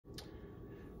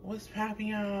What's poppin',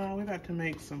 y'all? We're about to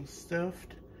make some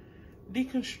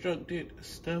deconstructed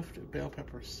stuffed bell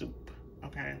pepper soup.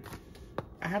 Okay.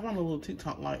 I have on a little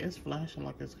TikTok light. It's flashing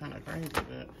like it's kind of crazy,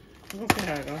 but we're gonna see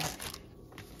how it goes.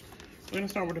 We're gonna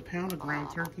start with a pound of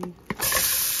ground turkey. And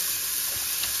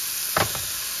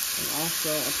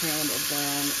also a pound of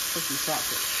ground turkey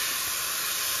sausage.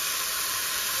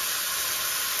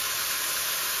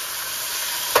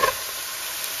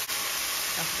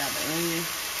 I forgot the onion.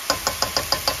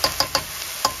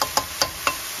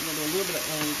 I'm gonna do a little bit of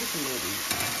onion, just a little bit.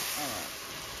 Alright.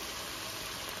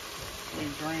 We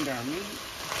drained our meat.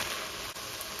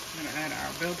 We're gonna add our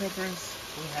bell peppers.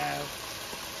 We have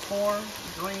 4: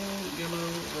 green, yellow,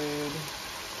 red,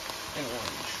 and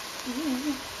orange.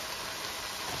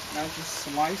 Now just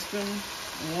slice them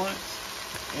once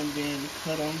and then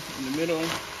cut them in the middle.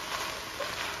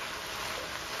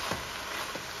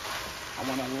 I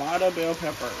want a lot of bell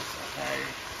peppers, okay?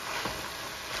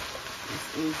 This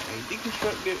is a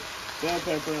deconstructed bell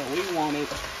pepper. We want it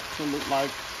to look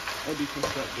like a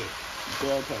deconstructed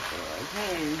bell pepper,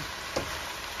 okay?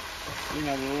 We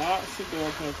have lots of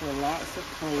bell pepper, lots of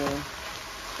color,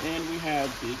 and we have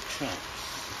big chunks.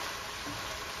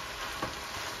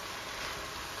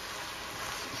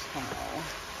 This is how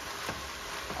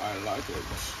I like it.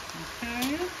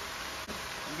 Okay.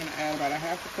 I'm gonna add about a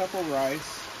half a cup of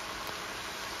rice.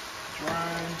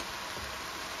 Dry.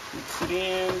 Mix it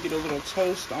in, get a little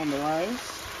toast on the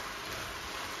rice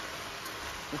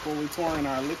before we pour in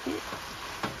our liquid.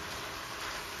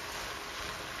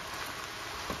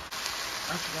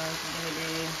 After guys, I'm gonna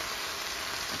do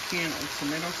a can of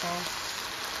tomato sauce,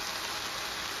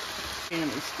 a can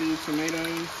of stewed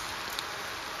tomatoes,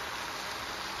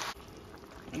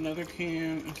 another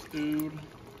can of stewed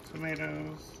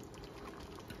tomatoes,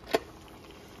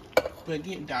 but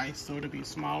get diced so it'll be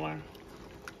smaller.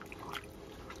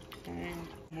 Okay,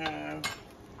 we have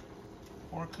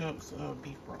 4 cups of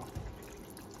beef broth.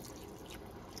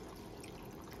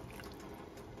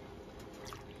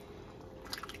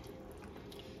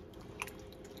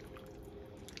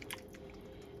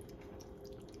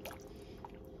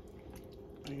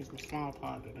 I use my small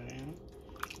pot today.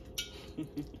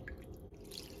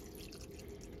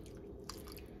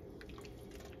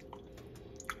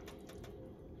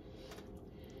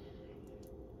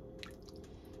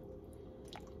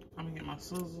 I'm gonna get my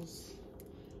scissors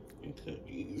and cut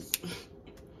these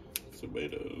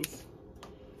tomatoes.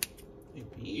 They're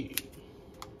big.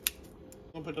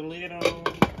 I'm gonna put the lid on.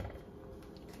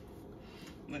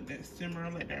 Let that simmer,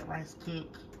 let that rice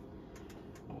cook.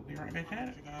 We'll be right back at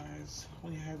it, guys.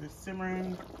 We have it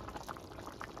simmering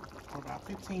for about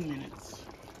 15 minutes.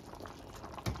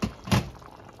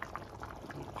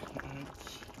 Look at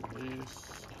this.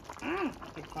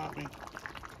 It's popping.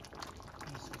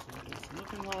 This is what it's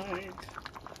looking like.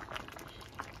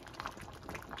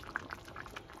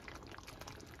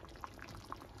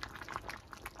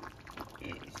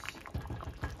 Yes.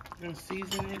 I'm gonna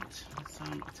season it with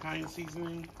some Italian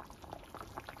seasoning.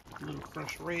 A little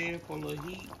fresh red for a little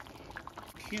heat.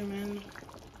 Cumin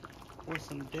for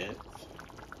some depth.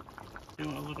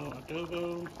 Doing a little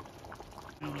adobo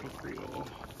and a little Creole.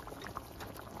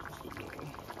 Just a little.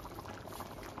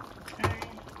 Okay.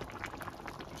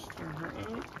 Stir her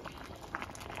up.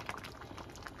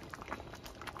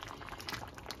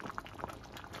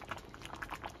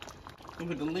 We'll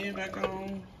put the lid back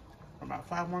on for about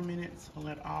 5 more minutes. We'll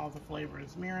let all the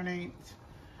flavors marinate.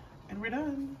 And we're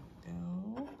done.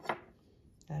 Go.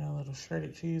 Add a little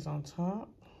shredded cheese on top.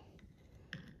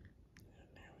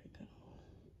 There we go.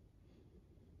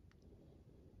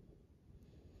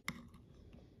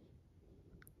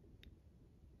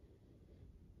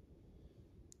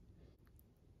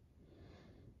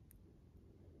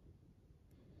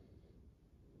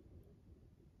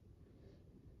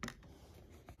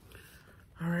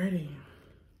 Alrighty.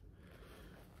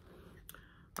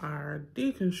 Our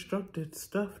deconstructed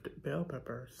stuffed bell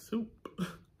pepper soup.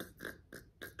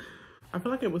 I feel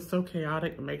like it was so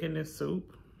chaotic making this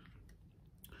soup.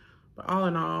 But all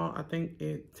in all, I think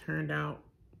it turned out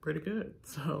pretty good.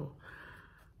 So,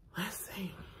 let's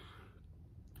see.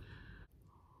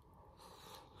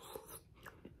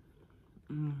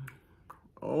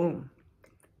 Oh.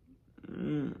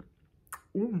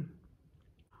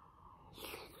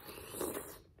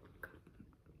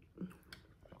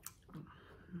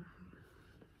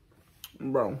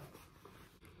 Bro.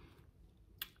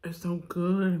 It's so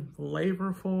good,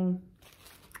 flavorful,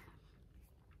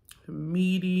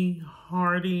 meaty,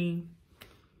 hearty.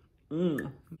 The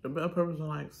bell peppers are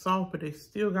like soft, but they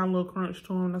still got a little crunch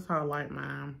to them. That's how I like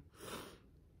mine.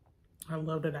 I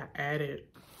love that I added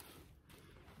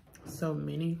so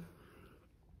many.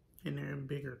 And they're in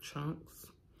bigger chunks.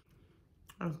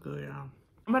 That's good, y'all.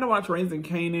 I'm gonna watch Raising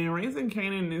Kanan. Raising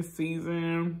Kanan this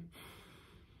season.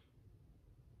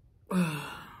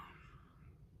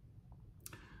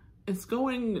 It's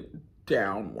going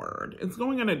downward. It's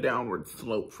going on a downward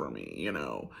slope for me, you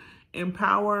know. In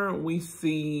Power, we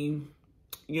see,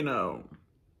 you know,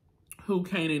 who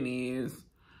Kanan is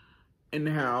and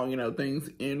how, you know, things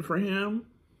end for him.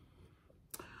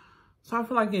 So I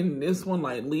feel like in this one,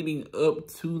 like leading up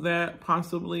to that,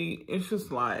 possibly, it's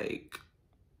just like,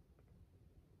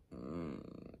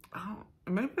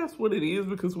 maybe that's what it is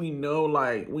because we know,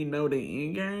 like, we know the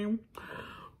end game.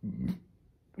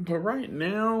 But right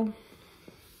now,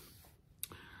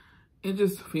 it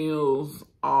just feels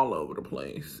all over the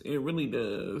place. It really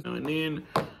does. And then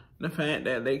the fact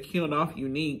that they killed off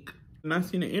Unique. And I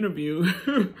seen an interview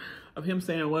of him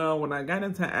saying, well, when I got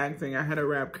into acting, I had a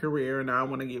rap career and now I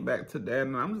want to get back to that.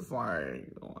 And I'm just like,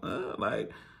 what?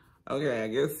 Like, okay, I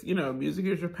guess, you know, music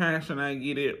is your passion. I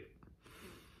get it.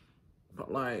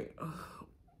 But like,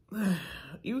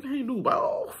 you can't do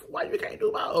both. Why you can't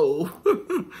do both?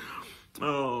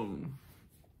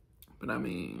 But I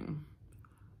mean,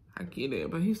 I get it.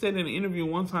 But he said in an interview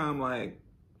one time, like,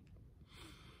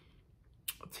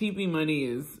 TV money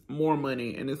is more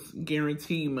money and it's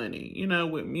guaranteed money. You know,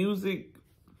 with music,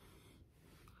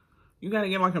 you gotta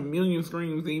get like 1 million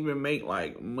streams to even make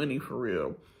like money for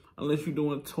real. Unless you're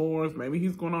doing tours. Maybe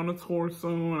he's going on a tour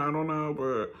soon. I don't know,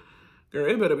 but girl,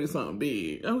 it better be something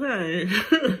big. Okay.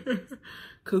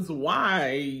 Cause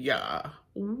why?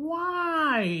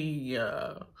 Why?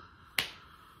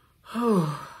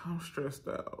 I'm stressed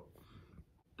out.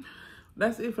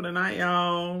 That's it for the night,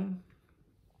 y'all.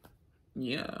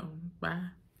 Yeah, bye.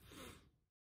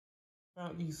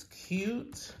 About these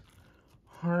cute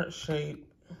heart-shaped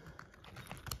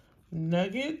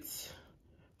nuggets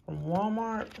from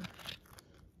Walmart.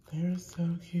 They're so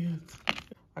cute.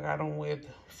 I got them with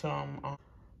some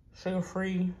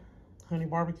sugar-free honey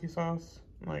barbecue sauce.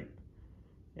 Like,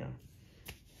 yeah.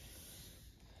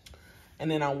 And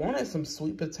then I wanted some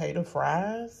sweet potato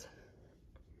fries,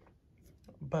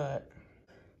 but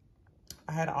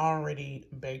I had already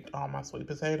baked all my sweet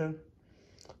potato.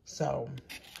 So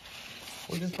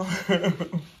we're just gonna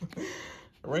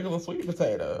regular sweet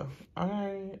potato.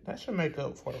 Okay, that should make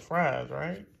up for the fries,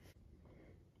 right?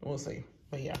 We'll see.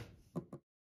 But yeah.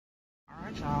 All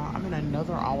right, y'all. I'm in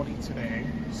another Aldi today.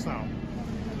 So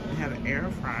we have air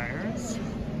fryers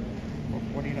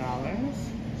for $40.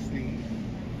 Let's see.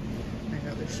 They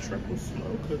got this triple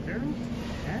slow cooker.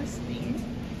 That's neat.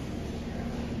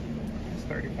 It's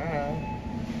 $35.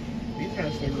 These are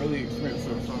actually really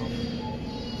expensive, so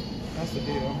that's the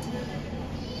deal.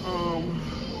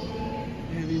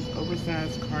 They have these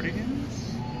oversized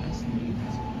cardigans. That's neat.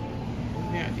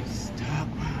 We got these stock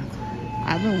pots.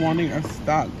 I've been wanting a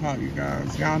stock pot, you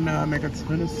guys. Y'all know I make a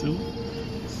ton of soup,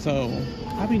 so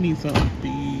I be need something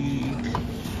big.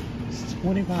 It's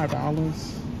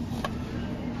 $25.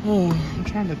 Oh, I'm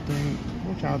trying to think.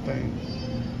 What y'all think?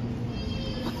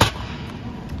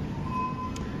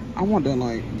 I want the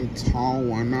tall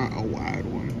one, not a wide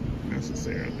one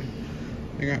necessarily.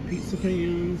 They got pizza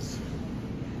pans.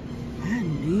 I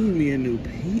need me a new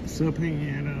pizza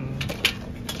pan.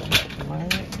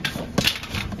 What?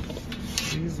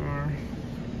 These are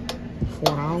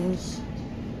 $4.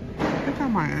 I think I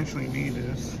might actually need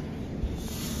this.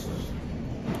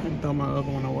 I can throw my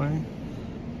other one away.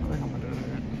 I think I'm gonna do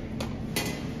that.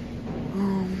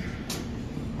 Oh,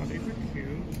 these are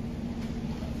cute.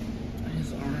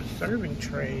 These are serving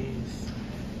trays.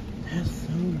 That's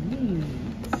so neat.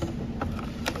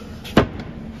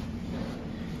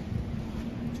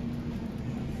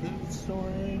 Food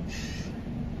storage.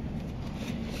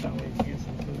 So we can get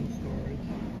some food storage.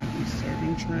 These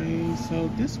serving trays. So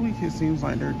this week it seems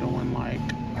like they're doing like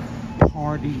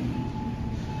party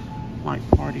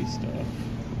stuff.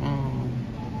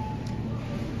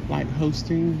 Like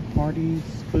hosting parties,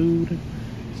 food.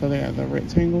 So they have the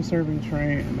rectangle serving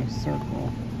tray and a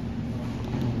circle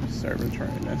serving tray.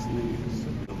 That's neat.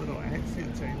 A little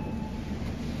accent table.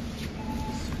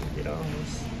 Look at all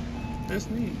this. That's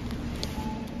neat.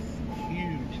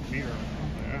 Huge mirror. Oh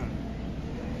my god.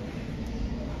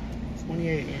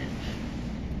 28 inch.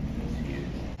 That's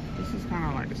huge. This is kind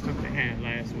of like the stuff they had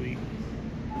last week.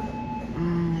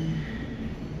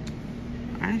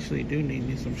 I actually do need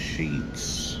me some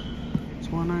sheets.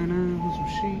 $12.99 for some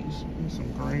sheets and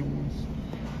some gray ones.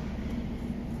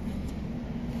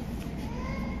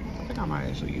 I think I might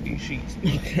actually get these sheets.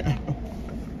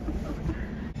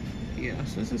 Yeah,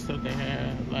 so this is stuff they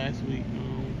had last week.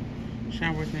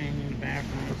 Shower things,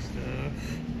 bathroom stuff.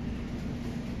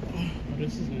 Oh,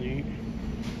 this is neat.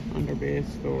 Underbed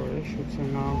storage for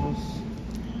 $10.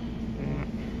 Yeah.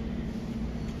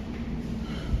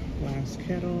 Glass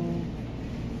kettle.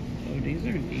 Oh, these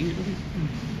are neat.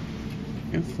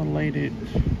 Insulated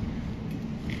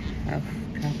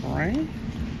cafe.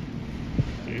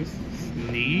 This is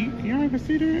neat. You don't even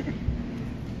see that?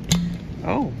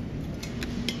 Oh.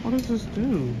 What does this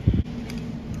do?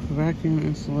 Vacuum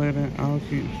insulated. I'll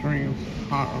keep streams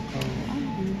hot or cold.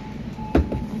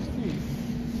 What's this?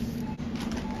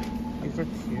 These are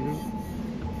cute.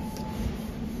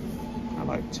 I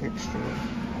like texture.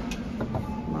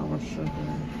 Mama sugar.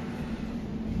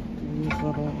 These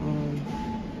little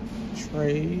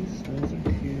trays. Those are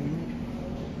cute.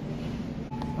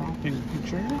 Frothing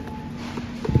pitcher.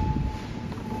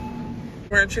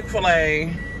 We're at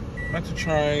Chick-fil-A. About to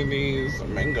try these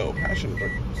mango passion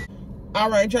burgers.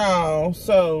 Alright, y'all.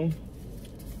 So,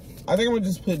 I think I'm going to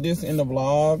just put this in the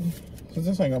vlog. Because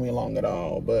this ain't going to be long at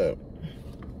all. But,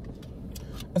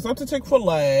 I went to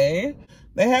Chick-fil-A.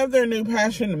 They have their new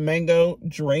passion mango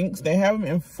drinks. They have them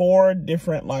in four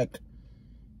different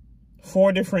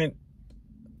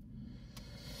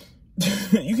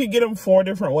you can get them 4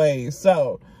 different ways.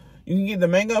 So, you can get the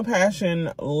mango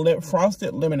passion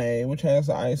frosted lemonade, which has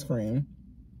the ice cream.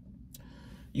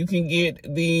 You can get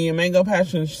the mango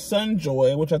passion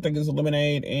sunjoy, which I think is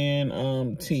lemonade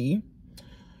and tea.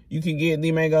 You can get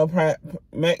the mango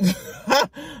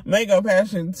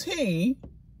passion tea,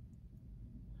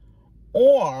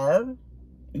 or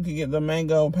you can get the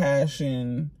mango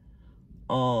passion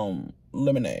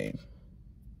lemonade.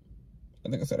 I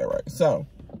think I said that right. So,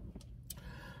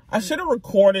 I should have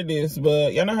recorded this,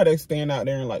 but y'all know how they stand out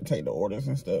there and like take the orders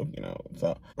and stuff, you know.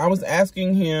 So I was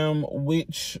asking him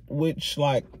which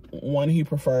like one he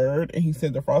preferred, and he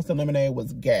said the frosted lemonade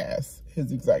was gas.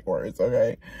 His exact words,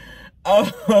 okay?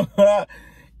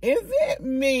 Is it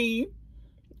me?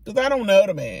 Because I don't know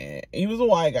the man. He was a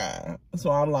white guy.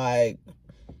 So I'm like,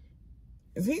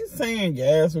 is he saying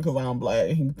gas because I'm black?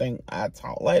 He think I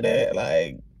talk like that?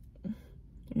 Like,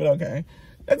 but okay.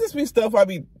 That just be stuff I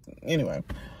be, anyway.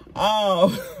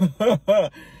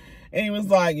 And he was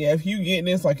like, yeah, if you get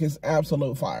this, like, it's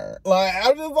absolute fire. Like,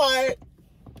 I'm just like,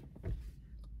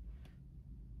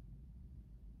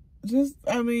 just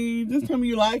tell me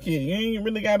you like it. You ain't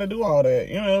really got to do all that,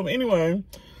 you know. But anyway,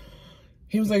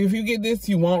 he was like, if you get this,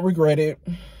 you won't regret it.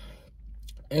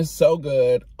 It's so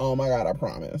good. Oh my God, I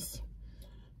promise.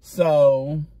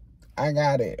 So, I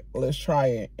got it. Let's try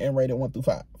it and rate it 1 through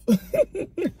 5.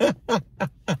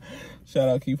 Shout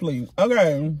out Key, please.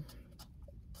 Okay.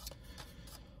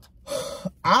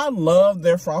 I love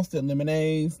their frosted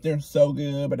lemonades. They're so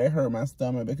good, but they hurt my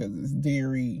stomach because it's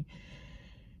dairy.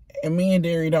 And me and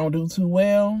dairy don't do too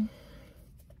well.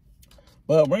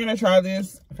 But we're going to try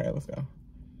this. Okay, let's go.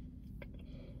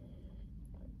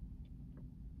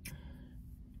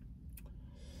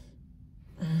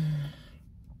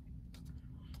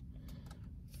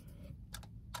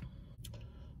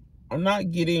 I'm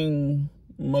not getting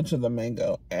much of the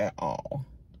mango at all.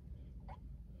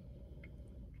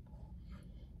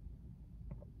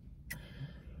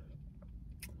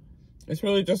 It's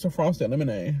really just a frosted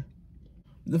lemonade.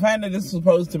 The fact that this is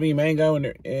supposed to be mango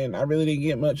and I really didn't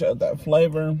get much of that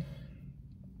flavor,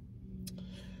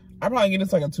 I probably get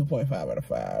this like a 2.5 out of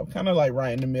 5. Kind of like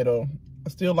right in the middle. I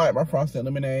still like my frosted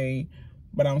lemonade,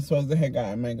 but I'm supposed to have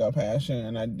gotten mango passion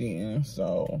and I didn't,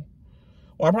 so...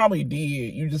 Well, I probably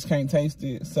did. You just can't taste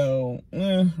it. So,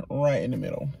 right in the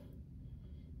middle.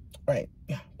 Right.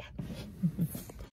 Yeah. Bye.